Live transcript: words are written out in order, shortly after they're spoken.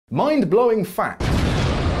Mind-blowing fact.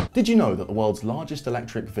 Did you know that the world's largest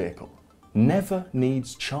electric vehicle never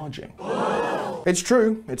needs charging? It's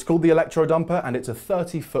true, it's called the Electrodumper, and it's a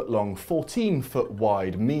 30-foot long, 14-foot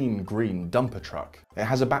wide, mean green dumper truck. It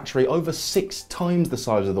has a battery over 6 times the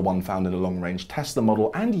size of the one found in a long-range Tesla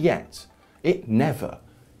model, and yet it never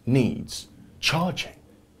needs charging.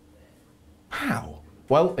 How?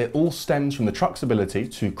 Well, it all stems from the truck's ability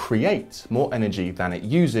to create more energy than it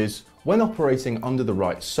uses when operating under the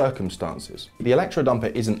right circumstances. The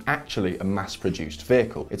Electrodumper isn't actually a mass-produced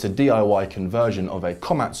vehicle. It's a DIY conversion of a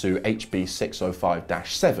Komatsu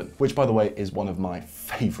HB605-7, which, by the way, is one of my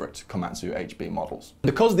favourite Komatsu HB models.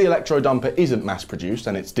 Because the Electrodumper isn't mass-produced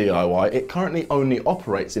and it's DIY, it currently only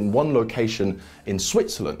operates in one location in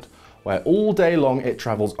Switzerland, where all day long it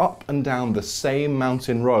travels up and down the same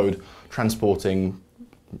mountain road, transporting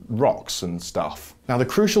rocks and stuff. Now, the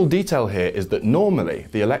crucial detail here is that normally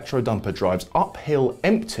the Electrodumper drives uphill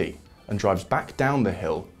empty and drives back down the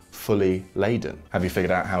hill fully laden. Have you figured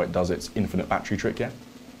out how it does its infinite battery trick yet?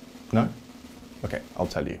 No? Okay, I'll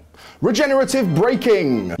tell you. Regenerative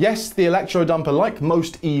braking! Yes, the Electrodumper, like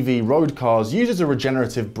most EV road cars, uses a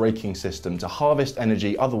regenerative braking system to harvest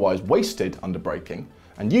energy otherwise wasted under braking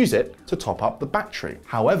and use it to top up the battery.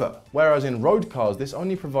 However, whereas in road cars this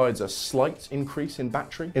only provides a slight increase in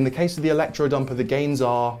battery, in the case of the Electrodumper the gains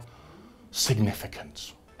are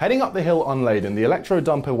significant. Heading up the hill unladen, the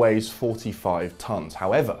Electrodumper weighs 45 tons.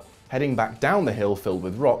 However, heading back down the hill filled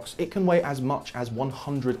with rocks, it can weigh as much as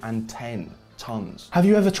 110 tons. Have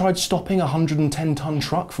you ever tried stopping a 110-ton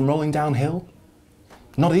truck from rolling downhill?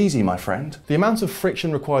 Not easy, my friend. The amount of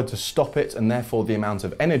friction required to stop it, and therefore the amount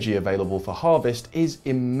of energy available for harvest, is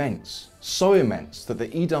immense. So immense that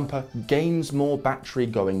the E-Dumper gains more battery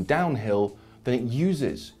going downhill than it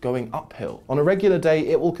uses going uphill. On a regular day,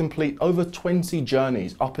 it will complete over 20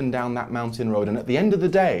 journeys up and down that mountain road, and at the end of the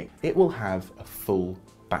day, it will have a full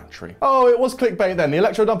battery. Oh, it was clickbait then. The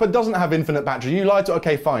Electrodumper doesn't have infinite battery. You lied to,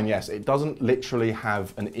 okay, fine, yes, it doesn't literally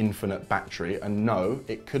have an infinite battery, and no,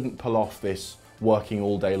 it couldn't pull off this working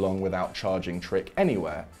all day long without charging trick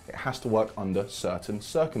anywhere. It has to work under certain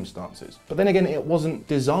circumstances. But then again, it wasn't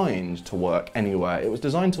designed to work anywhere. It was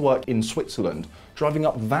designed to work in Switzerland, driving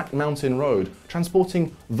up that mountain road,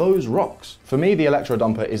 transporting those rocks. For me, the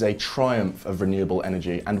Electrodumper is a triumph of renewable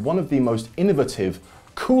energy and one of the most innovative,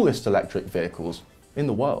 coolest electric vehicles in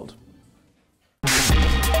the world.